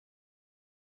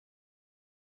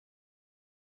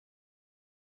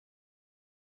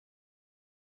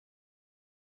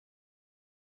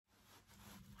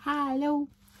Hello,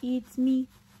 it's me,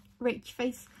 Rach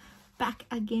Face, back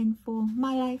again for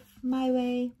My Life, My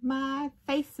Way, My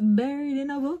Face Buried in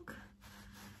a Book.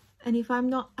 And if I'm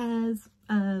not as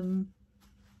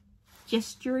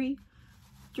gestury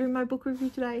during my book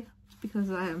review today, it's because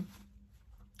I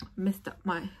messed up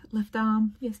my left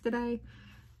arm yesterday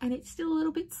and it's still a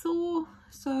little bit sore,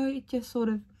 so it just sort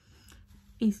of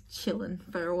is chilling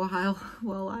for a while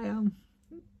I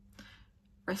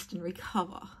rest and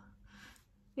recover.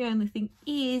 The only thing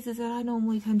is that I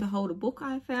normally tend to hold a book,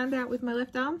 I found out, with my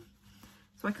left arm,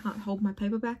 so I can't hold my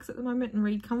paperbacks at the moment and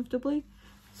read comfortably.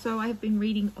 So I have been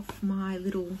reading off my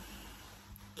little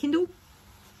Kindle,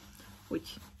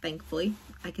 which thankfully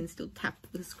I can still tap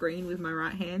the screen with my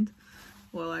right hand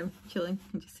while I'm chilling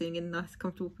and just sitting in nice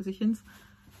comfortable positions.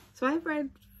 So I've read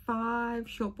 5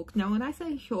 short books. Now when I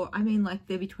say short, I mean like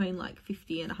they're between like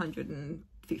 50 and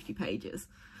 150 pages.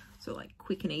 So like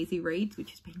quick and easy reads,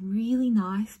 which has been really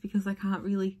nice because I can't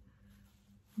really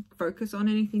focus on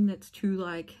anything that's too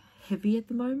like heavy at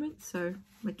the moment. So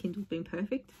my Kindle's been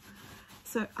perfect.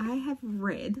 So I have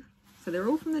read, so they're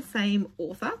all from the same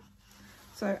author.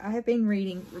 So I have been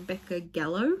reading Rebecca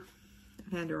Gallo.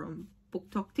 I found her on Book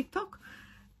Talk TikTok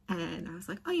and I was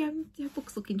like, oh yeah, her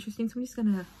books look interesting. So I'm just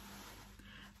gonna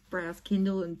browse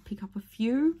Kindle and pick up a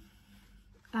few.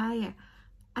 Yeah.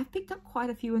 I've picked up quite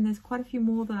a few and there's quite a few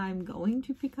more that I'm going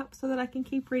to pick up so that I can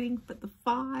keep reading, but the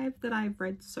 5 that I've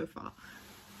read so far.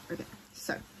 Okay,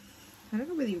 so I don't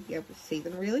know whether you'll be able to see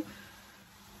them really,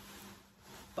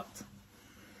 but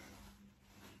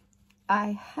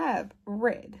I have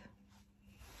read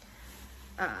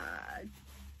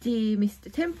Dear Mr.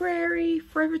 Temporary,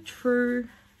 Forever True,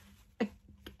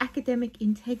 Academic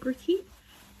Integrity,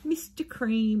 Mr.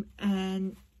 Cream,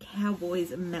 and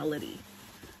Cowboy's Melody.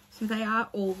 So they are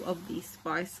all of the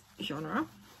spice genre.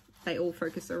 They all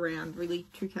focus around really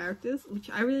 2 characters, which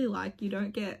I really like. You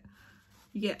get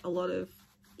a lot of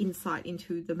insight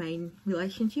into the main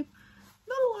relationship.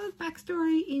 Not a lot of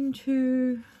backstory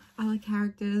into other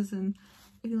characters and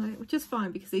like, which is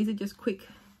fine because these are just quick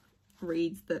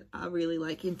reads that are really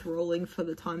like enthralling for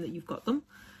the time that you've got them.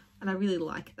 And I really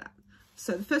like that.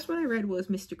 So the first one I read was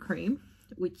Mr. Cream,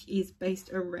 which is based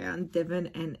around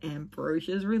Devon and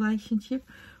Ambrosia's relationship,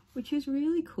 which is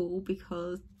really cool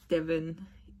because Devon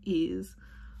is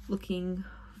looking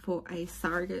for a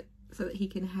surrogate so that he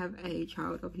can have a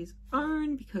child of his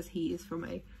own because he is from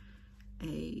a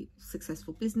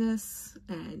successful business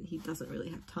and he doesn't really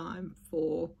have time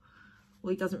for,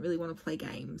 well, he doesn't really want to play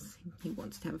games. He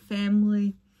wants to have a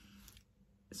family.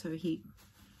 So he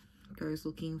goes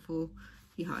looking for,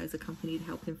 he hires a company to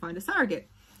help him find a surrogate.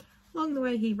 Along the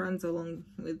way he runs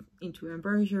into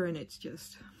Ambrosia, and it's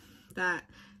just that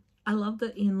I love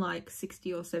that in like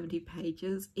 60 or 70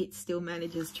 pages, it still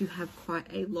manages to have quite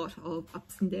a lot of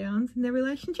ups and downs in their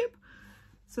relationship.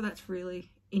 So that's really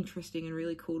interesting and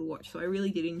really cool to watch. So I really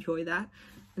did enjoy that.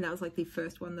 And that was like the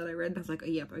first one that I read. And I was like, oh,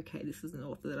 yep, okay, this is an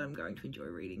author that I'm going to enjoy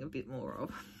reading a bit more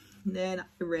of. And then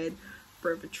I read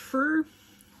Forever True,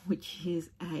 which is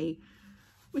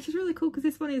really cool because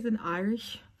this one is an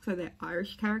Irish. So they're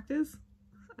Irish characters.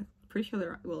 I'm pretty sure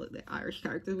they're Irish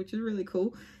characters, which is really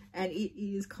cool. And it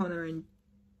is Connor and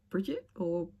Brigid,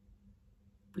 or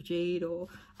Brigid, or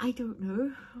I don't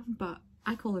know, but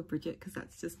I call her Brigid because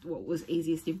that's just what was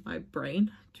easiest in my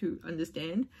brain to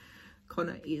understand.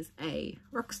 Connor is a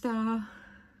rock star,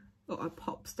 or a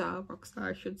pop star, rock star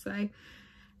I should say,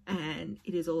 and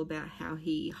it is all about how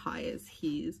he hires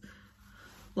his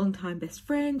longtime best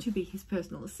friend to be his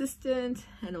personal assistant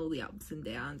and all the ups and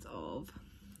downs of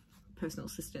personal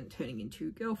assistant turning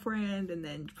into girlfriend and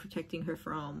then protecting her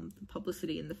from the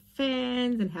publicity and the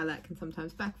fans and how that can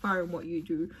sometimes backfire and what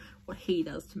he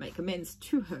does to make amends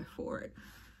to her for it.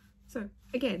 So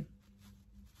again,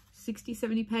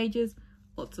 60-70 pages,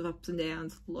 lots of ups and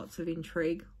downs, lots of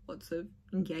intrigue, lots of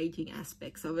engaging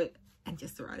aspects of it, and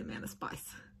just the right amount of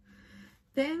spice.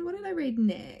 Then what did I read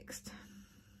next?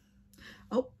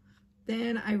 Oh,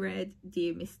 then I read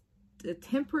Dear Mr.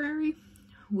 Temporary,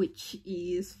 which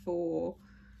is for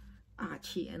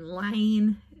Archie and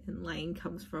Lane. And Lane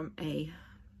comes from a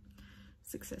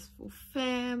successful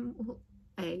family,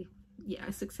 and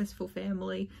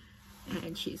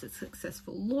she's a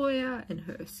successful lawyer, and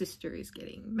her sister is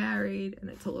getting married, and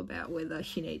it's all about whether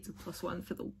she needs a +1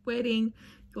 for the wedding.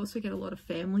 You also get a lot of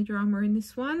family drama in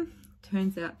this one.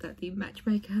 Turns out that the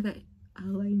matchmaker that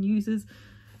Lane uses,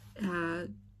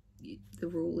 the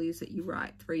rule is that you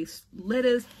write 3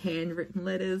 letters, handwritten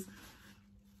letters,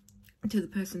 to the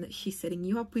person that she's setting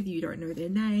you up with. You don't know their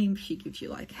name. She gives you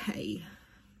like a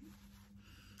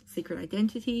secret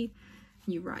identity,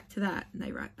 you write to that and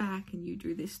they write back, and you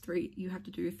do this you have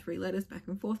to do 3 letters back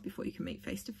and forth before you can meet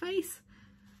face to face.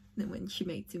 Then when she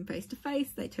meets him face to face,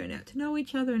 they turn out to know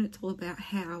each other, and it's all about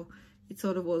how it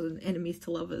sort of wasn't enemies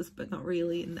to lovers, but not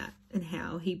really, in that, and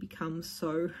how he becomes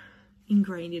so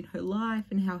ingrained in her life,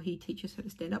 and how he teaches her to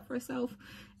stand up for herself,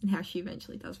 and how she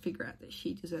eventually does figure out that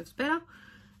she deserves better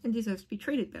and deserves to be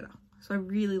treated better. So I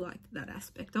really liked that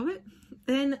aspect of it.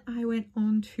 Then I went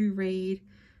on to read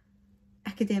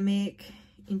Academic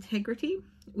Integrity,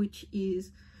 which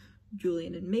is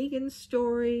Julian and Megan's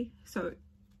story. So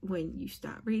when you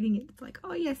start reading it, it's like,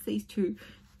 oh yes, these 2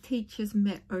 teachers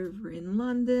met over in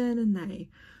London and they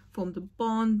formed a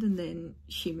bond, and then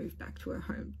she moved back to her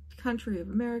home country of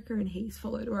America and he's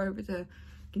followed her over to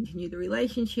continue the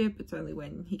relationship. It's only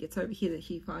when he gets over here that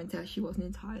she finds out she wasn't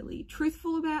entirely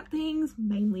truthful about things,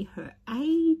 mainly her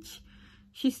age.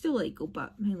 She's still legal,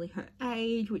 but mainly her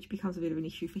age, which becomes a bit of an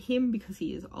issue for him because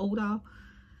he is older.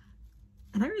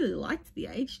 And I really liked the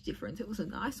age difference. It was a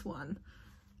nice one.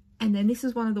 And then this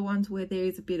is one of the ones where there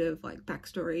is a bit of like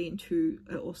backstory into,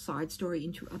 or side story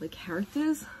into other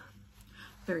characters.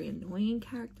 Very annoying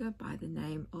character by the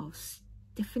name of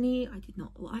Stephanie. I did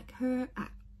not like her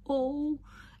at all.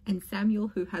 And Samuel,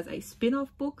 who has a spin-off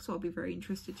book, so I'll be very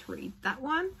interested to read that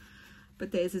one.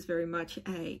 But theirs is very much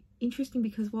interesting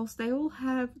because whilst they all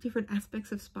have different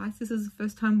aspects of spice, this is the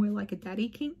first time where like a daddy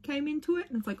kink came into it,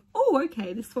 and it's like, oh,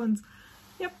 okay, this one's,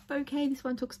 yep, okay, this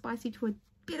one took spicy to a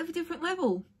bit of a different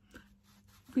level.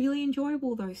 Really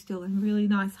enjoyable though still, and really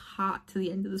nice heart to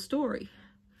the end of the story,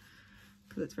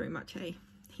 because it's very much a,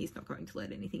 he's not going to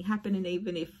let anything happen, and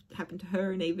even if it happened to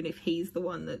her, and even if he's the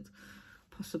one that's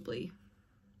possibly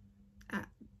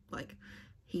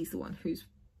he's the one who's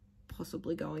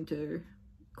possibly going to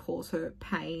cause her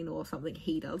pain, or something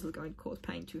he does is going to cause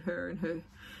pain to her and her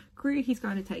career, he's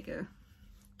going to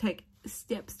take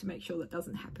steps to make sure that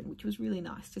doesn't happen, which was really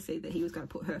nice to see that he was going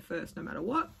to put her first no matter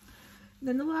what. And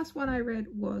then the last one I read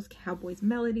was Cowboy's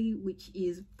Melody, which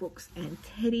is Brooks and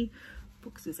Teddy.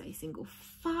 Brooks is a single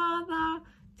father,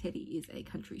 Teddy is a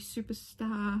country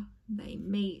superstar. They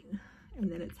meet, and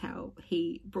then it's how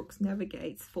Brooks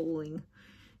navigates falling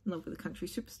in love with a country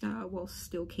superstar while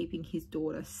still keeping his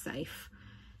daughter safe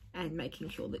and making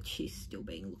sure that she's still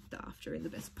being looked after in the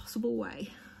best possible way,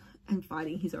 and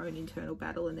fighting his own internal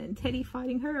battle, and then Teddy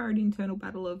fighting her own internal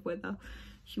battle of whether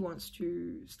she wants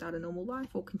to start a normal life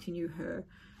or continue her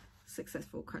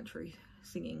successful country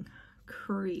singing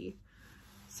career.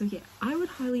 So yeah, I would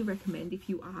highly recommend, if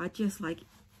you are just like,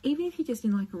 even if you're just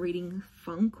in like a reading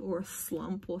funk or a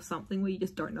slump or something where you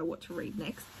just don't know what to read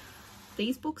next,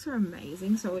 these books are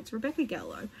amazing. So it's Rebecca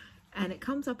Gallo, and it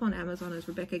comes up on Amazon as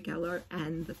Rebecca Gallo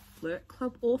and the Flirt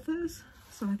Club authors.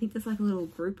 So I think there's like a little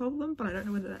group of them, but I don't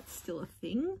know whether that's still a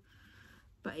thing.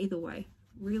 But either way,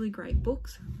 really great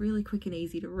books, really quick and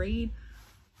easy to read.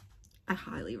 I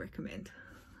highly recommend.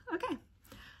 Okay,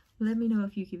 let me know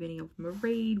if you give any of them a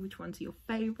read, which ones are your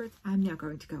favorites. I'm now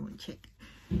going to go and check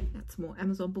out some more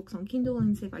Amazon books on Kindle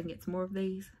and see if I can get some more of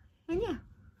these. And yeah,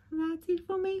 that's it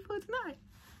for me for tonight.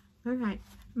 All right,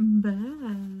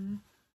 bye.